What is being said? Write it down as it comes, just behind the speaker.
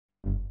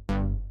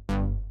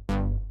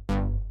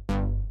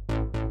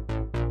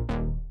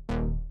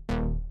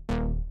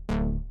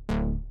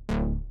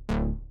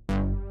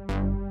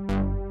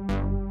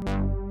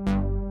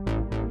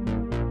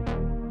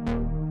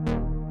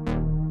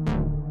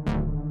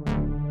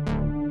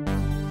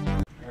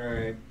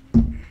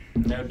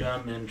no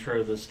dumb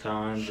intro this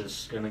time.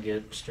 Just gonna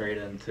get straight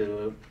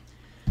into it.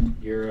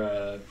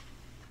 Your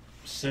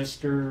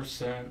sister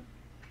sent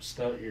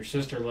stuff. Your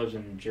sister lives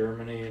in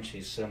Germany, and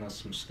she sent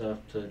us some stuff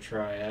to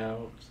try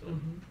out. So.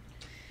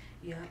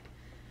 Yep.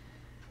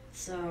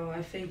 So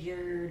I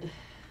figured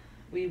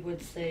we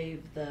would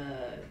save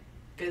the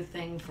good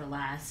thing for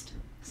last.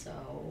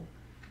 So,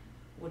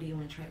 what do you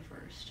want to try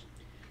first?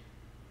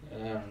 I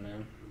don't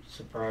know.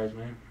 Surprise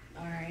me.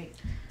 All right.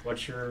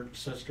 What's your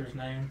sister's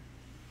name?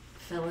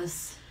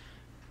 Phyllis.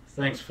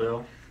 Thanks,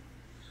 Phil.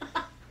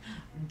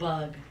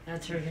 Bug.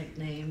 That's her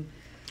nickname.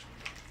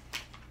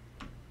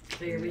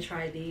 Figured we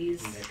try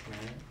these.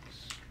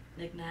 Knickknacks.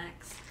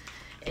 Knickknacks.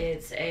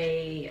 It's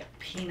a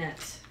peanut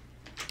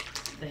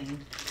thing,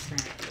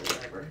 snack or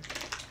whatever.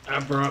 I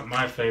brought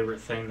my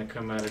favorite thing to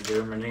come out of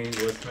Germany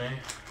with me.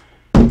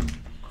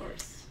 Of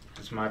course.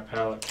 It's my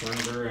palate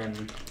cleanser,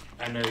 and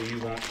I know you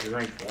won't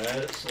drink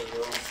that, so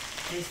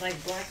Tastes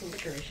like black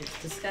licorice.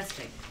 It's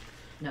disgusting.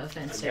 No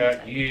offense I to got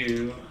anything.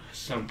 you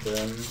something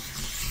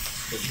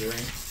to drink.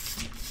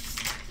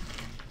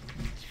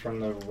 It's from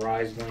the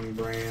Riesling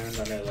brand.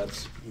 I know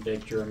that's a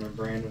big German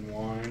brand in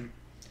wine.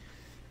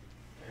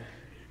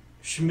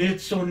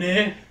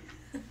 Schmitzone.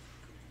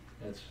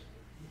 That's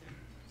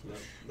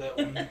that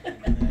one.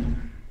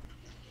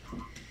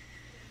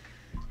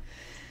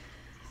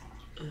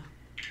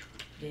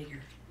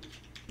 Jaeger.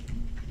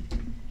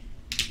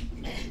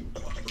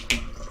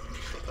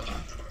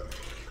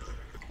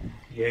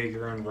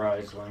 Jaeger and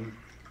Riesling.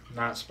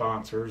 Not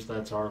sponsors,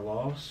 that's our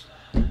loss.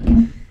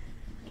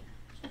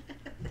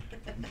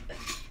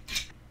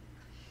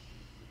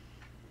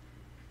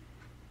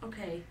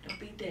 Okay, don't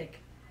be a dick.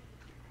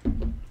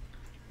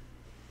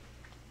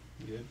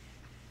 Good.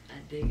 I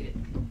dig it.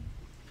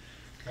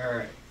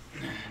 Alright.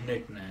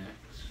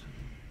 Knickknacks.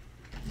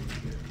 A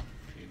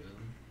few of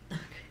them. Okay.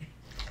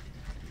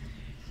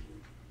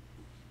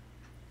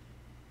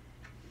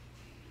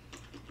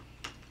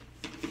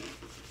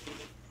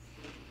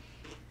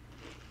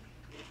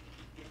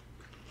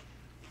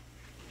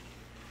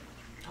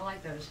 I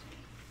like those.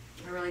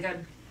 They're really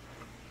good.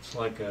 It's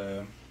like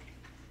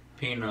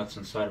peanuts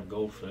inside of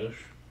goldfish.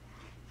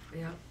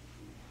 Yeah.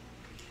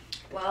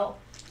 Well,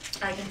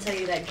 I can tell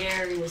you that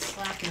Gary was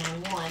slacking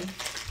on one,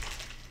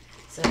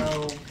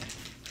 so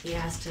he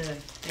has to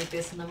make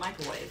this in the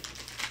microwave.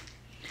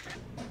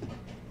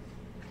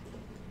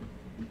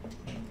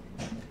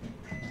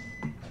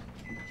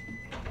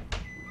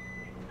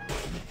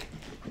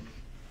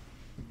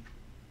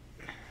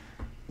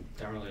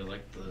 Don't really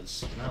like the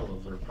smell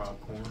of their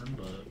popcorn,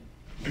 but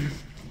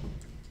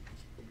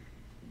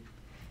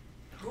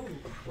Ooh,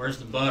 where's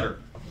the butter?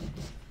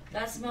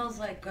 that smells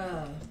like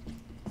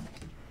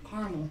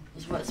caramel.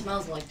 Is what it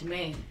smells like to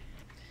me.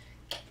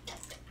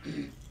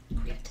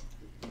 Quit.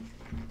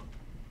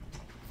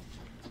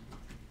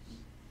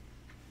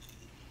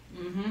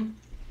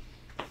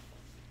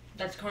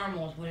 That's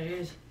caramel is what it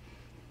is.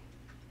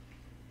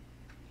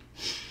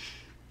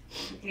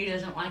 He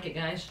doesn't like it,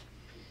 guys.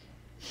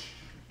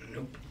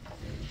 Nope.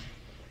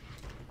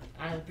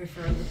 I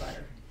prefer the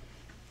butter.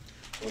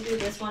 We'll do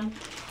this one.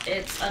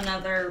 It's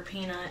another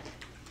peanut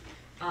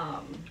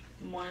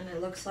one. It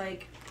looks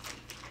like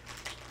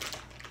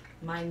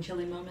Mine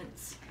Chili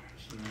Moments.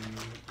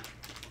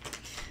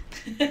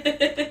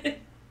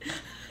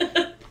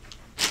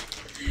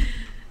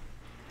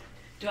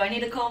 Do I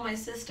need to call my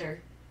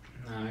sister?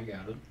 No, I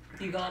got it.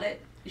 You got it?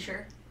 You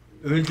sure?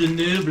 Und the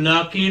new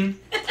blocking.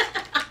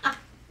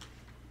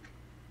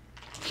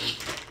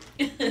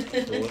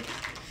 Philip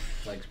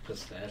likes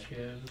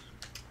pistachios.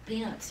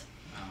 Peanuts.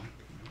 Oh.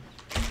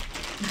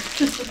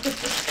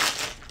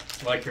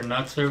 Like your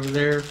nuts over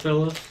there,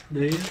 Phyllis?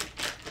 Do you?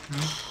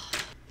 Huh?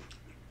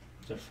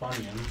 It's a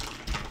Funyuns.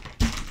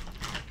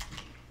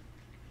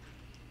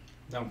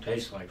 Don't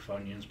taste like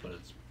Funyuns, but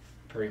it's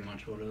pretty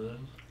much what it is.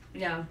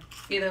 Yeah,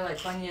 either like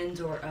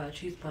Funyuns or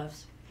Cheese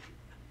Puffs.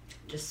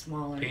 Just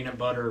smaller. Peanut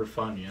butter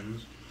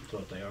Funyuns. That's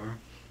what they are.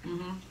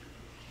 Mm-hmm.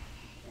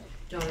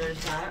 So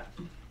there's that.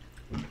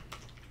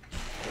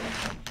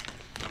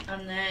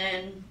 And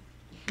then,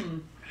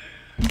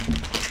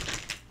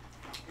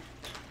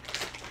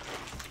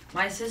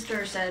 my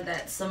sister said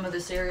that some of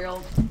the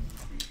cereal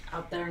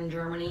out there in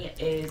Germany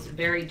is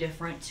very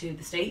different to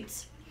the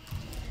States.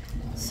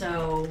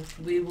 So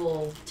we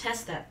will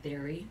test that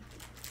theory.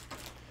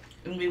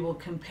 And we will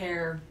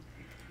compare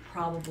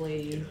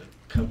probably... Get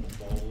a couple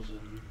bowls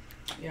and...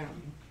 Yeah.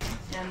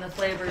 And the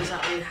flavors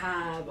that we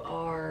have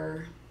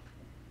are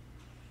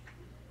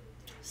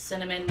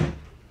cinnamon,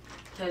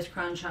 toast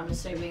crunch, I'm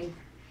assuming,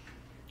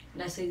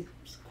 Nestle's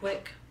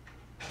Quick,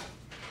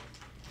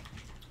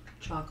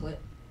 chocolate,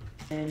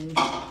 and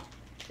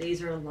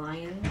these are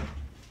Lion.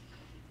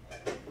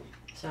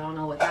 So I don't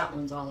know what that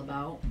one's all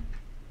about.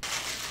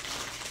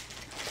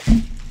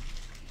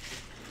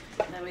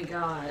 Then we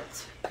got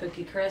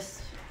Cookie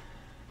Crisp,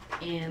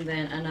 and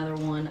then another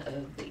one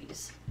of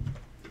these.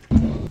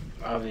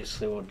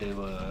 Obviously, we'll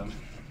do a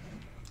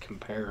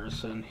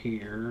comparison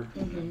here.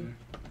 Mm-hmm.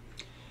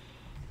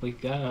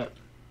 We've got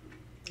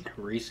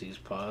Reese's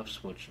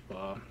Puffs, which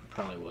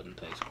probably wouldn't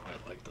taste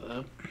quite like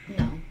that.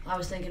 No, I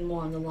was thinking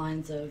more on the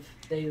lines of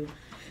these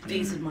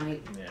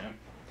might. Yeah.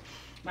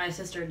 My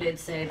sister did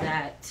say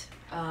that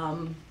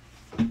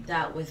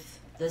that with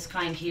this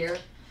kind here,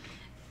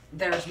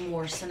 there's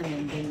more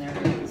cinnamon than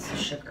there is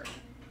sugar.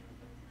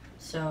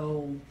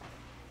 So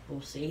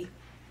we'll see.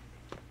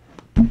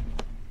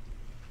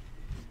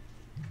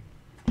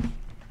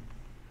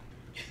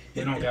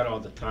 We don't got all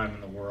the time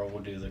in the world.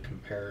 We'll do the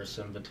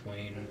comparison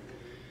between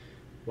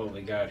what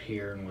we got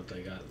here and what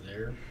they got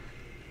there.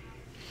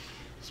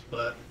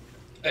 But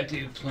I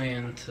do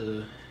plan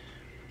to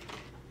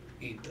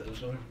eat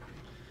those ones.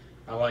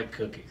 I like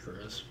Cookie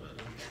Crisp, but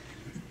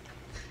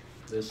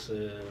this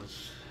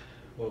is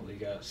what we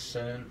got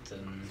sent,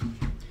 and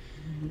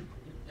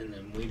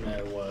then we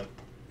know what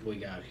we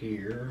got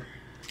here.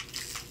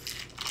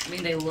 I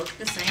mean, they look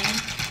the same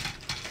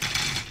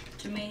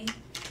to me.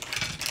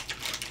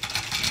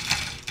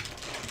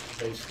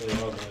 Basically,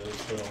 all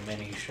those little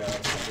mini shots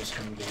are just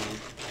going to be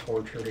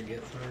torture to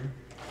get through.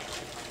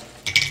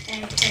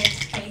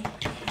 Hey.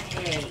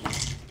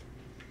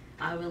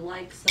 I would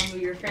like some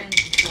of your friends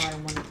to try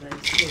one of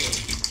those too.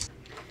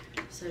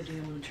 So do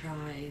you want to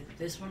try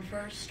this one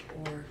first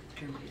or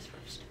Germany's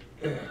first?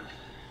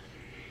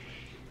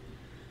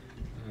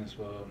 As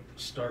well,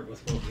 start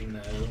with what we know.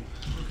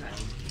 Okay.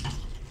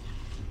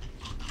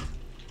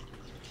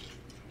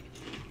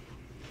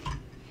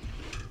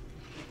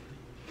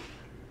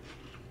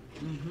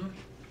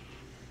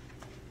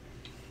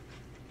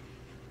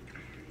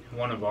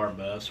 One of our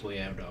best we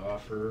have to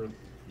offer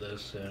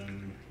this,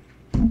 and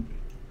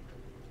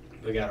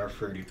we got our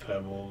Fruity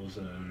Pebbles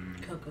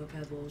and Cocoa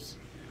Pebbles.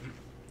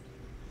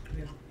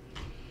 Yeah.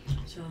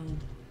 So,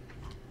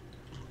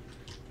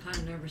 kind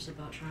of nervous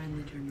about trying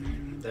the German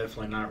one.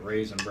 definitely not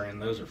Raisin Bran.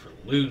 Those are for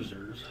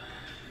losers.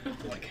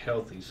 Like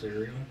healthy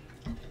cereal.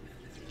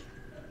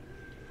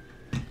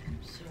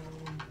 So,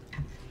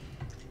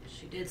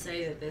 she did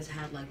say that this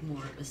had like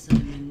more of a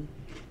cinnamon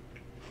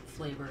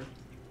flavor.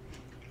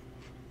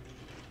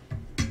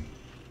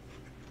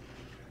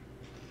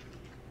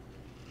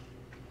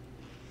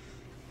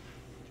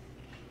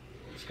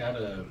 It's got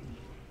a.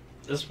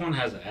 This one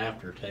has an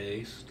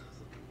aftertaste.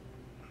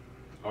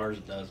 Ours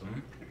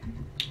doesn't.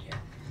 Yeah.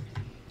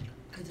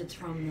 Because it's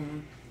from the.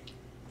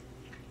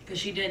 Because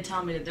she did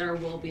tell me that there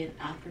will be an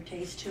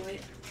aftertaste to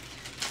it,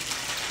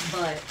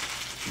 but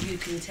you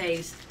can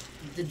taste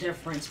the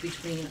difference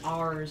between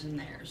ours and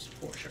theirs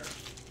for sure.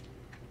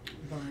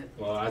 But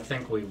Well, I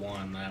think we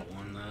won that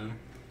one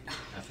though.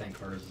 I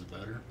think ours is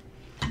better.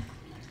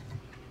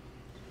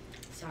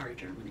 sorry,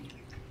 Germany.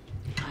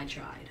 I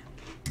tried.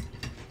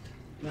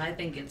 But I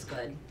think it's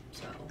good,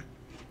 so.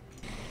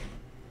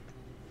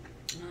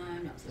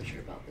 I'm not so sure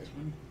about this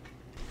one.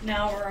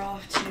 Now we're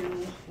off to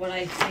what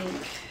I think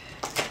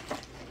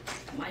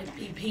might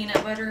be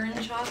peanut butter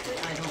and chocolate.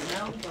 I don't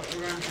know, but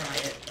we're gonna try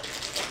it.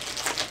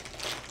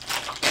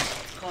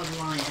 It's called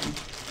Lion.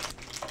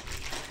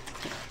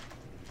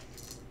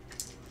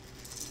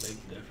 Big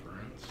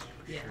difference.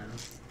 For Yeah.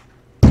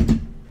 Sure.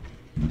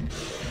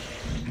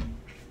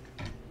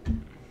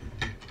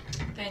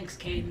 Thanks,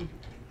 Caden.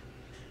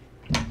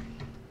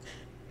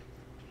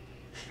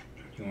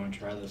 You want to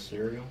try the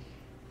cereal?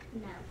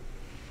 No.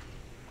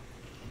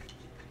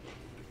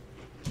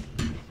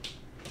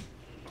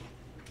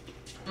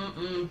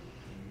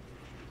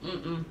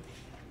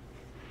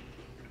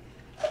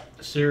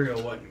 The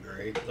cereal wasn't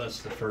great.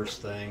 That's the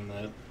first thing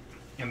that.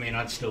 I mean,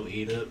 I'd still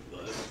eat it,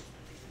 but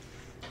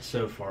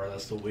so far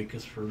that's the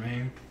weakest for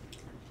me.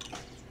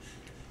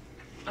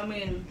 I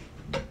mean,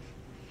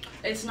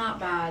 it's not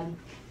bad.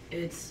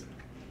 It's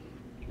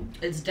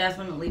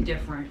definitely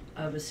different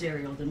of a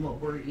cereal than what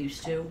we're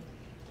used to,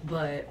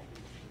 but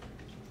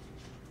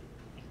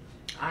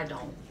I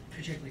don't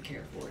particularly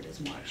care for it as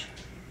much.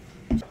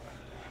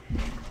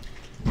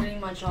 Pretty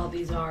much all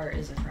these are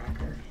is a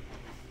cracker.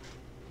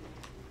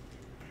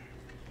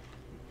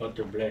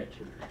 Butter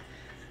Blatcher.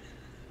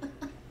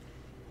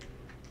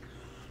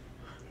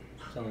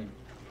 Something.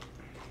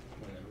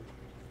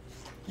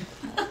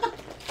 Whatever.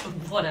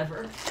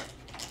 Whatever.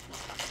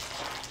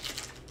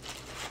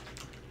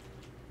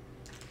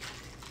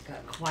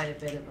 Got quite a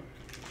bit of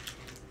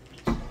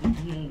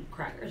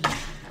crackers in there,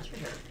 that's for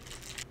sure.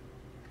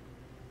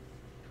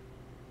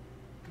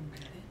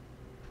 Okay.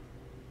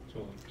 So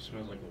it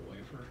smells like a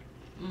wafer.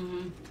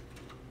 Mm-hmm.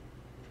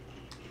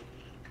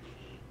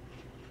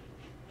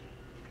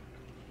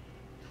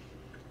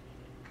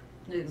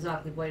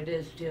 Exactly what it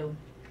is, too.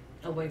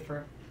 A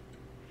wafer.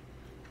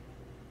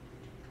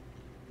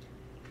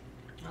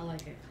 I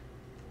like it.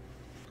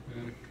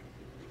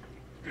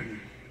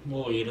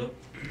 We'll eat it.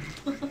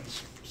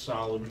 It's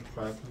solid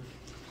cracker.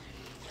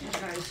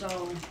 Okay,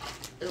 so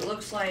it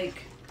looks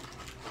like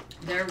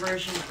their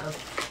version of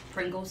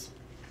Pringles.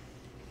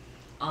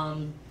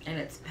 And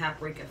it's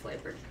paprika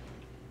flavored.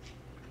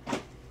 Do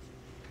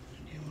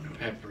you want a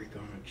paprika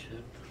on a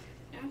chip?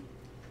 Yeah.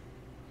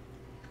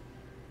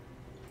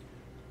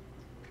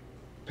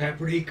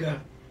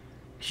 Paprika.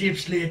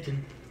 Chips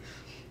Layton.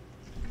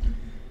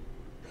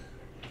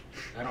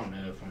 I I don't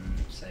know if I'm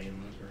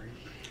saying this right.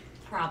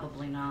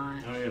 Probably not.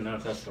 I don't even know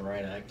if that's the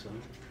right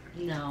accent.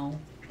 No.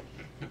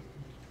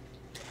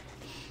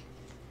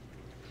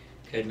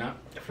 Okay,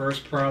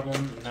 first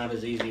problem, not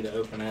as easy to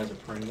open as a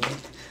Pringle.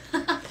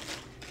 But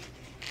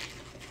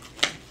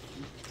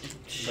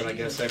I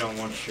guess they don't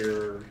want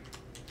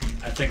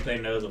I think they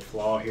know the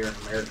flaw here in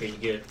America. You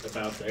get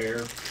about there,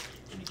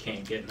 and you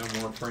can't get no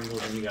more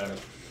Pringles, and you gotta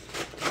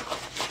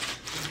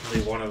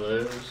leave one of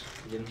those.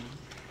 You know?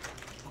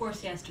 Of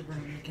course, he has to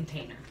ruin the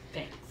container.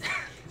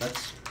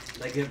 Thanks.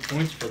 They get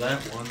points for that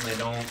one. They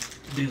don't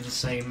do the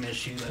same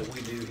issue that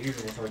we do here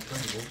with our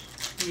Pringles.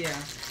 Yeah,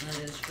 that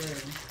is true.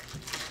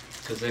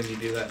 Because then you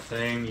do that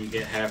thing, you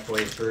get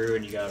halfway through,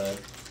 and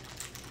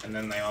and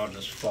then they all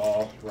just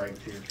fall right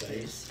to your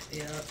face.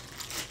 Yep.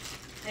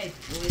 Hey,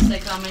 at least they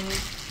come in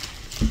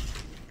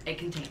a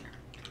container.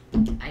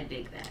 I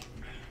dig that.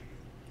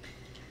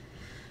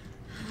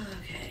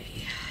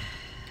 Okay.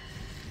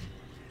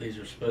 These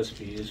are supposed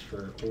to be used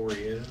for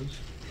Oreos.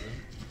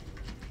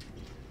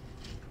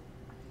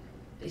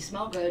 They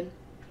smell good.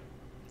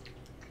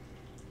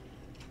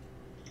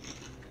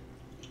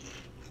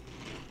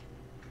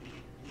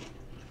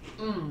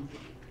 Mmm.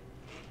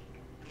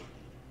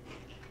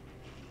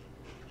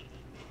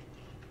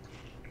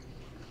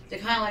 They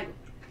kind of like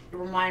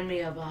remind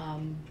me of what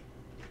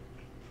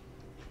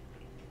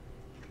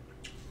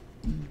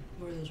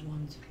are those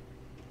ones?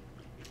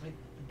 Like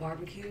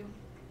barbecue?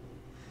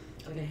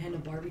 Like a hen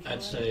of barbecue?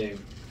 I'd say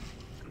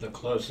the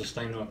closest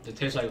thing to it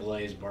tastes like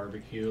Lay's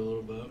barbecue a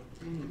little bit.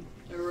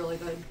 They're really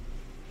good.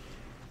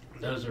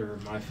 Those are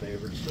my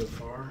favorites so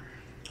far.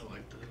 I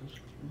like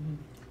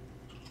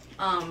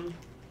those.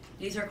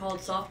 These are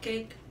called soft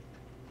cake.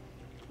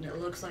 And it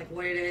looks like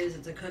what it is.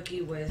 It's a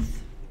cookie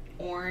with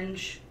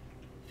orange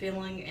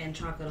filling and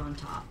chocolate on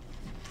top.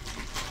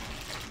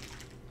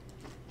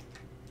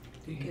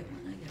 You get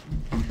one, I get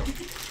one.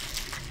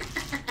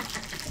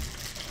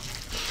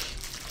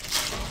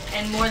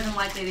 And more than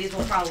likely, these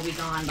will probably be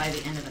gone by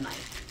the end of the night.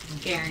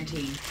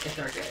 Guaranteed, if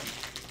they're good.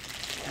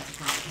 That's a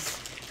promise.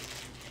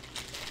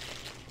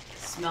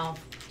 Smell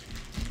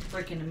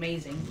freaking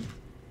amazing.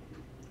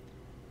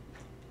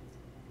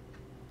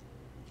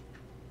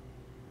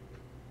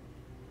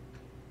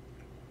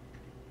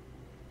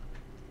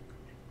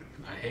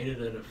 I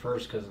hated it at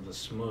first because of the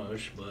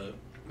smush, but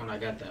when I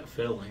got that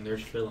filling,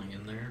 there's filling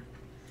in there.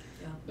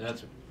 Yeah.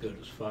 That's good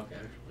as fuck,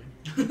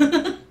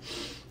 actually.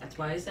 That's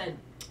why I said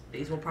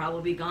these will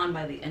probably be gone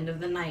by the end of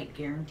the night,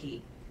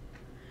 guaranteed.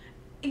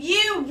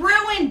 You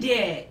ruined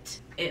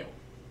it! Ew.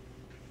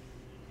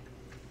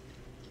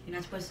 You're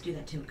not supposed to do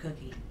that to a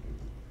cookie.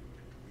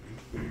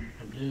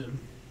 I do.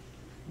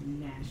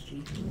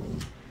 Nasty.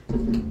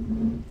 Let's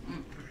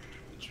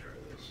try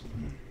this.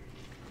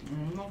 I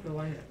don't know if I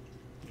like it.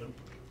 Nope.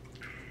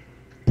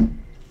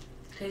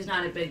 He's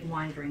not a big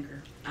wine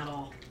drinker at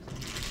all.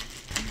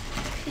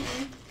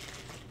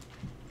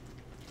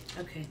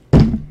 Okay.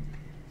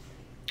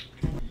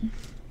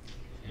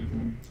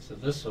 So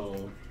this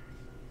will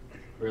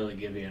really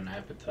give you an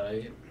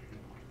appetite.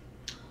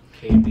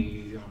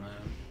 Candy on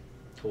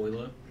a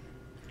toilet.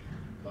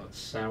 About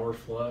sour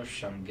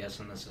flush. I'm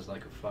guessing this is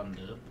like a fun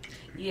dip.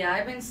 Yeah,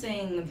 I've been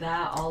seeing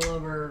that all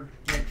over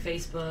like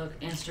Facebook,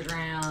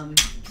 Instagram,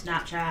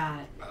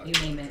 Snapchat, you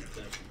name it.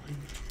 Definitely.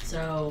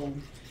 So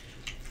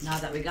now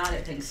that we got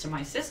it, thanks to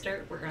my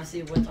sister, we're gonna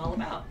see what it's all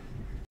about.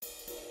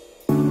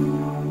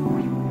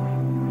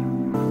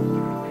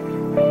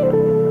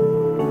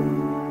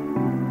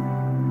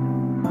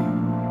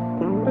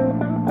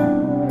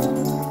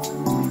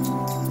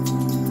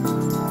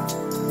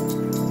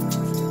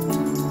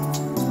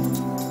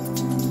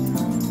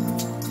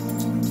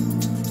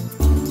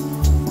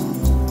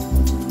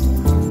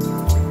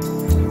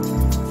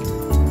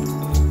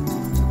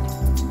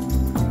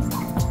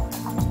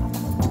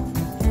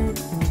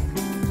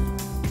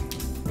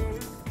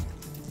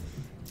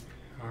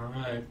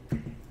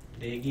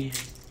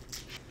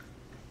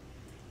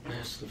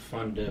 That's the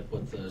fun dip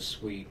with the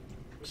sweet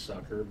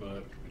sucker,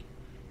 but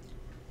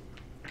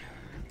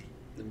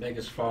the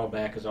biggest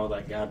fallback is all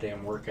that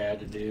goddamn work I had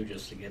to do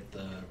just to get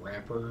the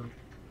wrapper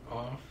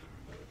off.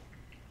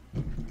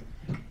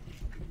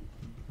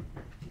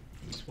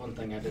 It's one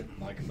thing I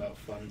didn't like about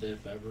fun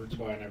dip ever. It's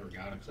why I never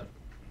got it, because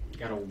I've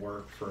got to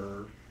work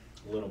for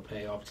a little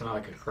payoff. It's not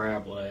like a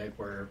crab leg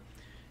where,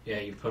 yeah,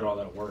 you put all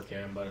that work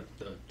in, but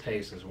the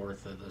taste is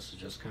worth it. This is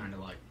just kind of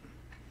like,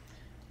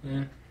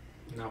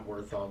 not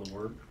worth all the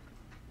work.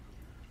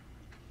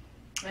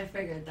 I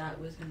figured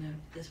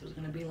this was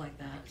gonna be like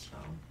that, so.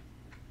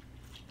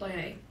 But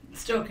hey,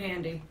 still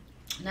candy.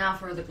 Now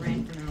for the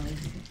grand finale.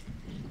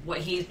 What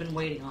he's been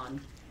waiting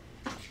on.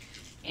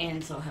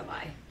 And so have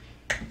I.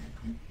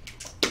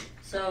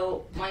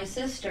 So my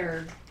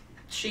sister,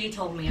 she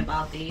told me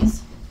about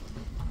these.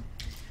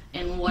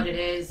 And what it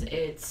is,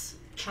 it's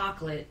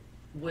chocolate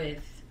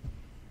with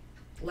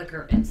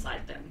liquor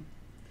inside them.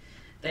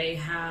 They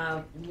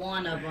have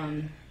one of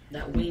them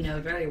that we know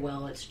very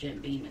well. It's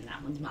Jim Beam, and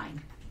that one's mine.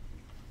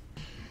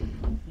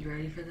 You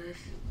ready for this?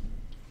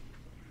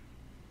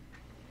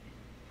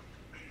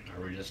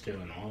 Are we just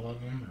doing all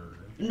of them, or?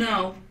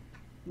 No,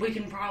 we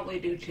can probably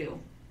do 2.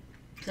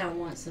 Because I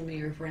want some of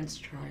your friends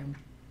to try them.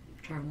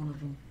 Try one of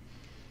them.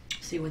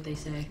 See what they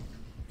say.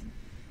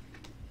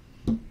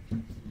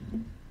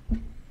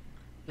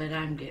 But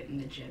I'm getting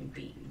the Jim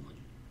Beam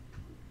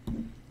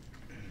one.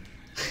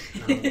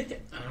 I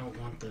don't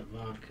want that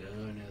vodka.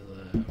 I know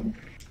that.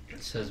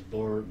 It says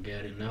Borg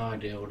Getty. No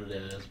idea what it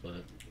is,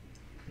 but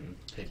I'm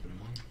picking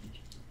one.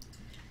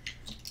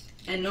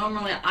 And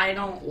normally I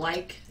don't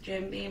like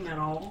Jim Beam at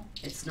all.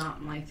 It's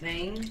not my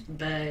thing,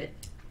 but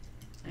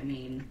I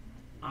mean,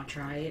 I'll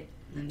try it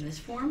in this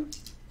form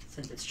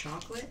since it's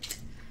chocolate.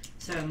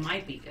 So it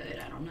might be good,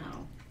 I don't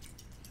know.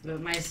 But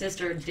my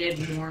sister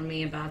did warn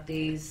me about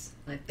these.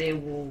 Like, they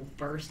will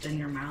burst in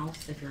your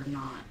mouth if you're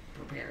not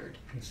prepared.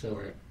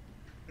 So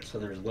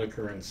there's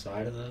liquor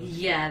inside of those?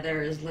 Yeah,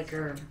 there is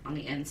liquor on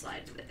the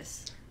inside of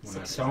this. When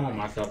I saw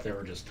them, I thought they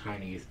were just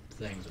tiny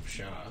things of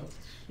shots.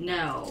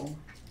 No,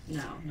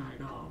 not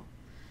at all.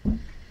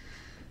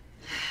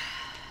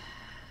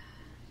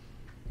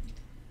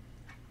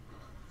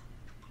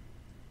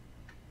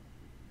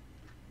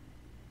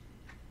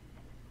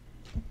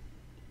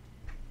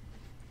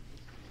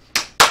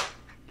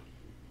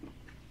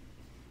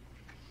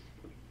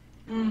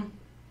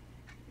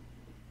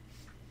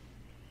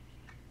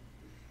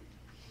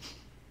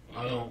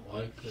 I don't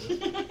like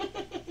it.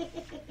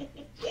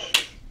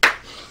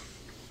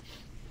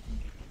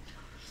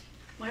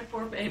 My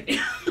poor baby.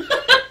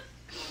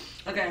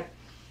 Okay,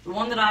 the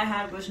one that I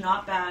had was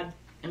not bad,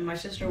 and my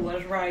sister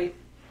was right.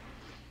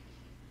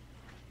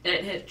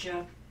 It hit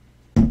you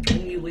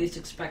when you least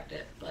expect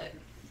it, but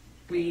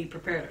we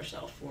prepared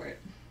ourselves for it.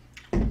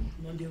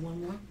 Want to do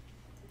one more?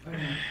 Or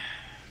no?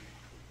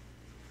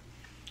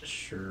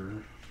 Sure.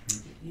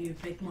 You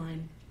pick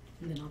mine,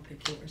 and then I'll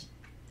pick yours.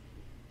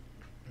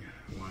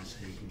 Why, so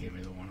you can give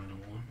me the one I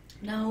don't want?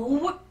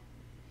 No!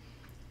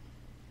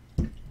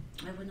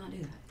 I would not do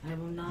that. I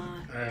will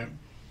not.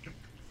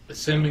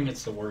 Assuming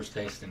it's the worst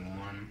tasting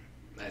one,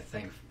 I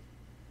think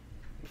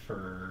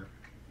for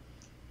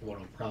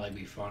what'll probably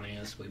be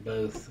funniest, we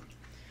both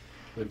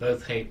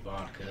hate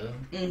vodka.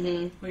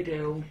 Mm-hmm, we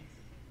do.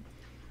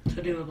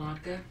 So do a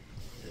vodka?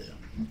 Yeah.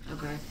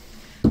 Okay.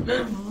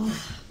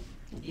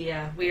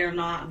 Yeah, we are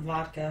not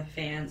vodka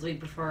fans. We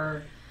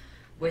prefer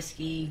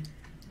whiskey,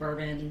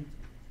 bourbon,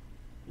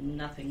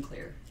 nothing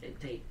clear. It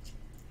tastes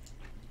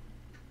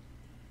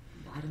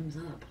bottoms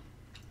up.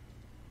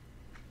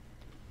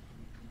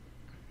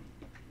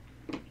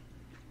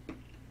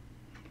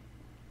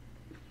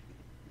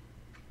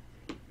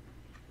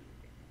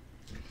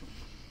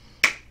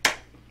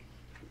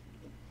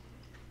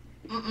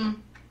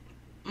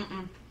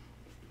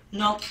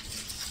 Nope.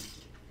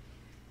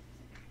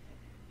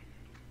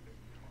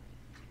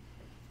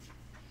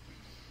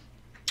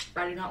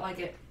 I do not like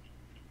it.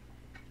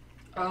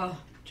 Oh,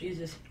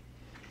 Jesus.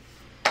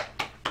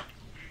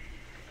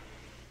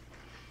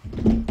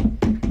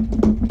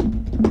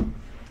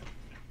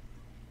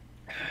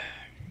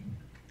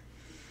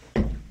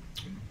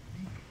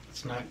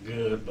 It's not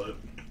good, but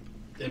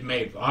it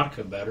made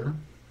vodka better.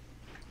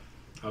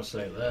 I'll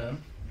say that.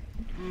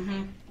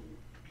 Mm-hmm.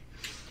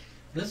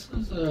 This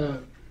is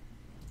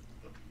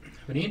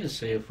we need to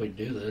see if we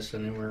do this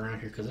anywhere around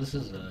here, because this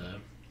is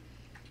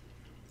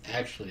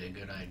actually a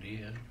good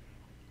idea.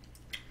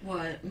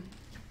 What?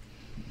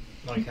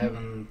 Like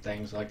having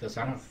things like this.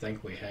 I don't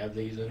think we have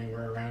these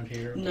anywhere around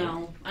here.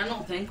 No, I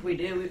don't think we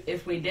do.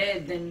 If we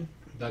did, then...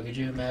 But could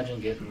you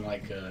imagine getting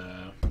like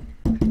I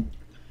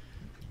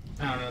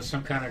don't know,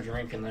 some kind of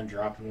drink and then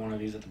dropping one of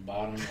these at the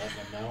bottom and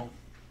letting them melt?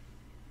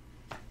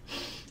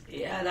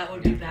 Yeah, that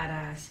would be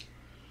badass.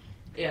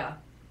 Yeah.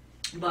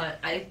 But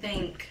I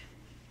think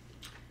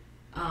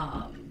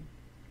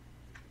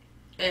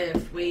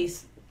if we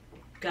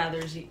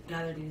gather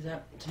these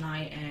up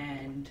tonight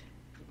and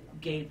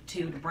gave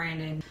 2 to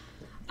Brandon,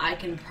 I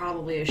can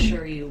probably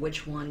assure you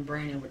which one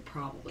Brandon would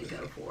probably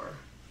go for.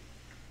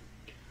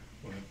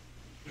 What?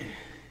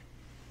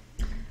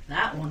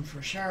 That one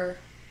for sure,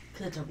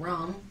 because it's a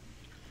rum.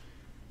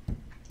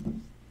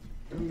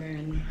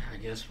 Man. I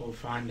guess we'll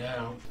find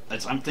out.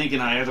 I'm thinking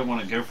I either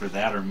want to go for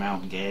that or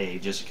Mount Gay,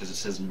 just because it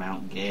says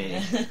Mount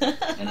Gay,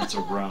 and it's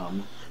a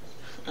rum.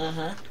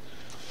 Uh-huh.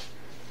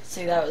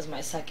 See, that was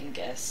my second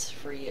guess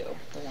for you,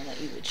 the one that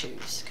you would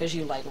choose, because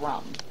you like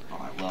rum. Oh,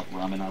 I love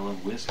rum and I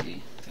love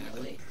whiskey.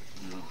 Really?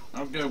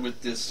 I'll go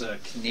with this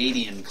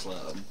Canadian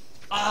Club.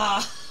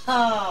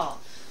 Oh,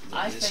 The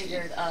I whiskey.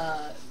 figured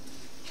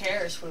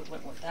Karis would have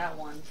went with that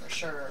one for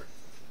sure,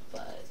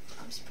 but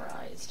I'm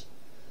surprised.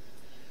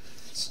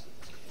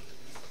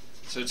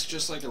 So it's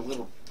just like a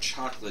little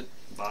chocolate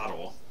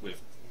bottle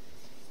with...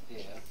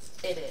 Yeah.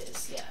 It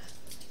is, yeah.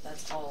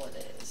 That's all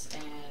it is,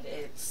 and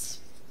it's...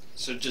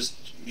 So just,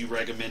 you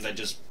recommend I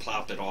just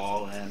plop it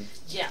all in?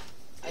 Yeah,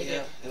 I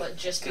do, but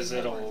just because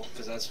be warned.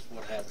 because that's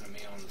what happened to me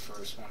on the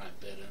first one. I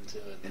bit into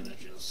it and then it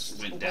just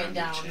Went Went down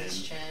down your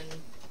his chin. chin.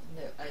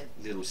 No,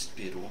 Little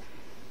spittle.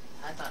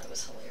 I thought it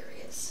was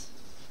hilarious.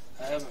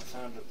 I haven't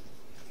found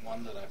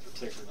one that I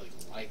particularly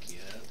like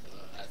yet,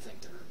 but I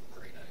think they're a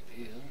great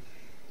idea.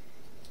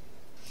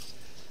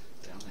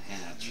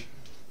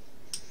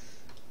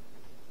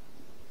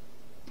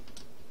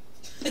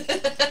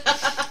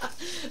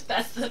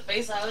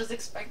 face I was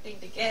expecting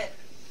to get.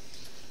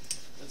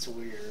 That's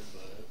weird,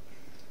 but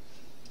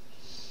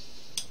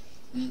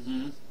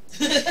Mm-hmm.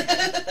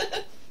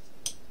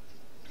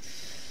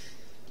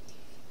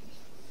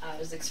 I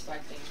was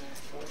expecting that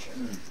for sure.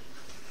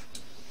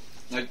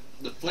 Like,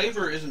 the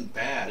flavor isn't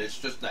bad. It's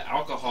just the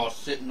alcohol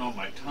sitting on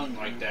my tongue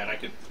like that.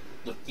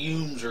 The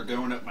fumes are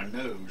going up my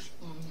nose.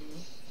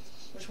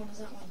 Mm-hmm. Which one is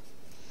that one?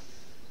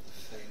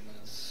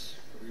 famous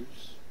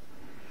fruits.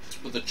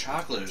 But the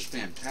chocolate is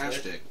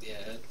fantastic.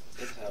 It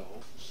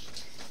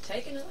helps.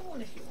 Take another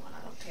one if you want.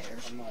 I don't care.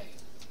 I might.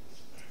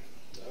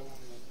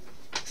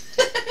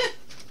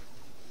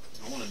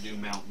 I want to do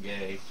Mount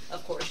Gay.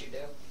 Of course you do.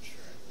 Try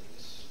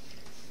this.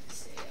 Let's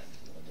see,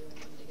 we'll do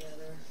them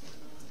together.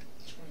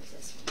 Which one is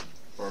this one?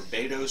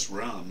 Barbados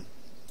rum.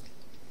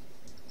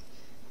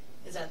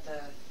 Is that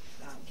the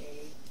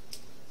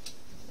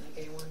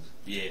gay one?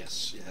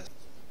 Yes, yes.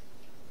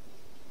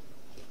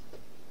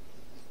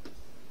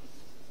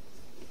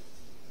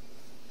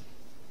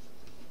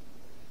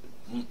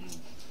 Mm-mm.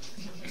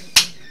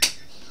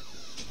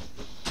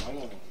 I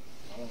want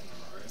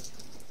alright.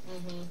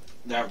 Mm-hmm.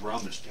 That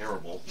rum is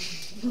terrible.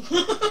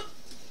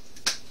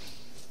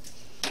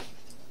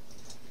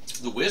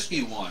 The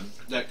whiskey one,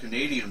 that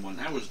Canadian one,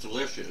 that was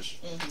delicious.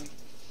 Mm-hmm.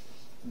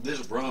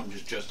 This rum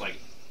is just like,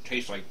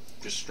 tastes like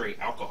just straight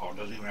alcohol. It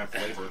doesn't even have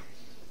flavor.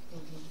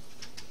 Mm-hmm.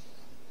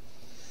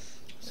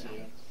 So,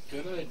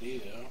 good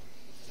idea.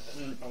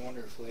 I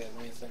wonder if we have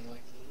anything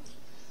like this.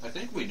 I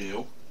think we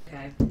do.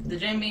 Okay. The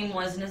Jim Beam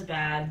wasn't as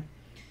bad.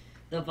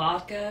 The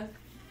vodka,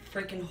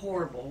 freaking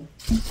horrible.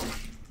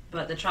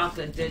 But the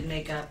chocolate did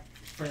make up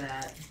for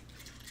that.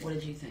 What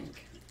did you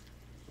think?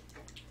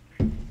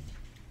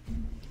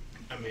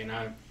 I mean,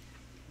 I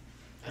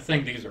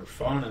think these are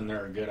fun and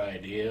they're a good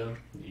idea.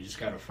 You just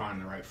got to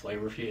find the right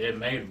flavor. It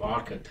made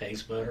vodka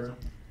taste better.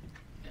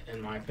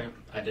 In my opinion,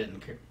 I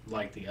didn't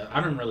like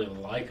I didn't really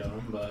like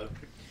them, but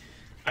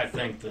I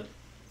think that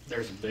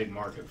there's a big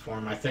market for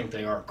them. I think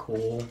they are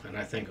cool, and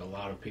I think a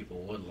lot of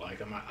people would like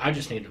them. I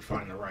just need to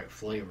find the right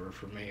flavor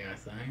for me, I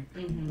think.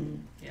 Mm-hmm.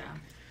 Yeah.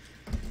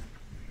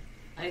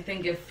 I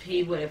think if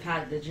he would have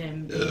had the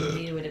Jim Beam,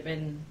 he would have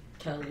been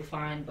totally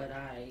fine, but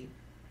I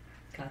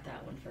got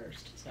that one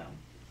first, so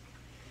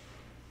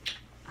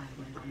I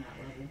went on that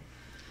level.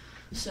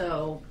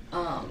 So,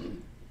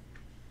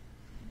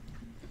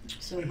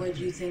 so what did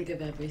you think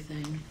of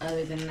everything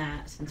other than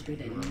that, since we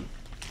didn't?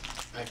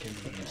 I can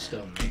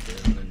still make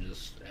it and then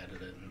just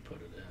edit it and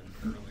put it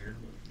in earlier.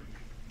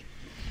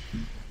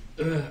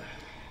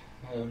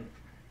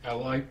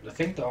 I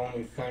think the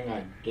only thing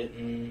I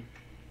didn't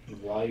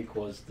like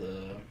was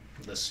the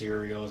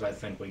cereals. I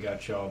think we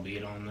got y'all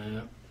beat on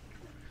that.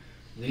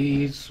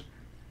 These,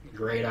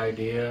 great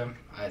idea.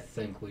 I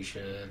think we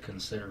should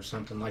consider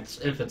something like this,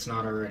 if it's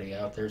not already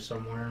out there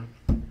somewhere.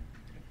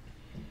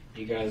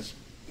 You guys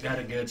got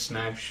a good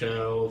snack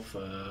shelf.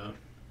 So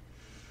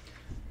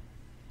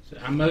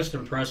I'm most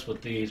impressed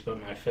with these,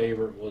 but my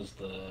favorite was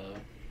the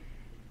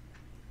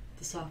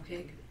soft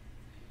cake.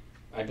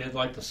 I did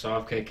like the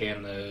soft cake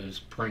and those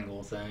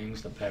Pringle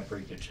things. The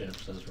paprika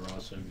chips, those were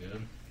also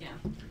good. Yeah.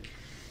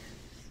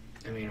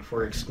 I mean, if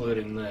we're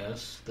excluding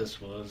this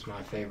was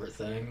my favorite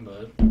thing,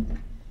 but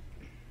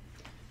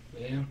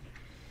yeah.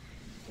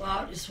 Well,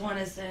 I just want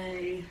to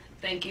say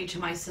thank you to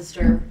my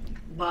sister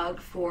Bug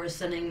for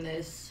sending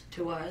this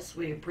to us.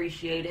 We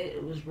appreciate it.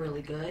 It was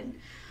really good.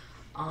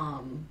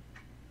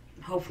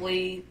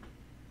 Hopefully,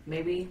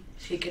 maybe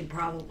she could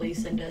probably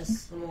send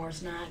us some more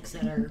snacks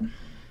that are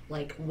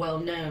like well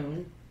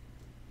known,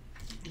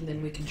 and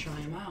then we can try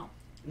them out.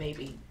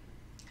 Maybe,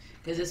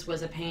 because this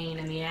was a pain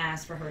in the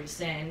ass for her to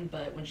send.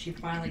 But when she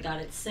finally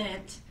got it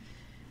sent,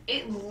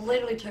 it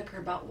literally took her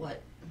about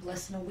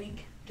less than a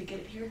week to get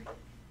it here.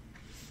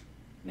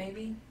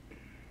 Maybe.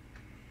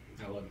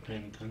 I wasn't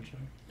paying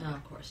attention. Oh,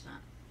 of course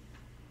not.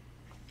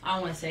 I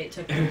want to say it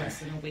took her less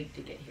than a week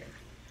to get here.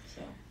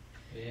 So.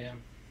 Yeah.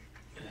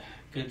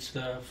 Good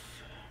stuff.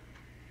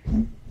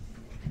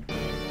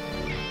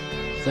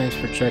 Thanks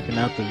for checking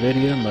out the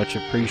video. Much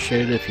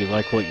appreciated. If you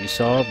like what you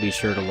saw, be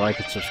sure to like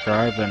and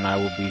subscribe, and I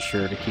will be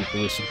sure to keep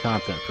releasing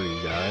content for you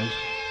guys.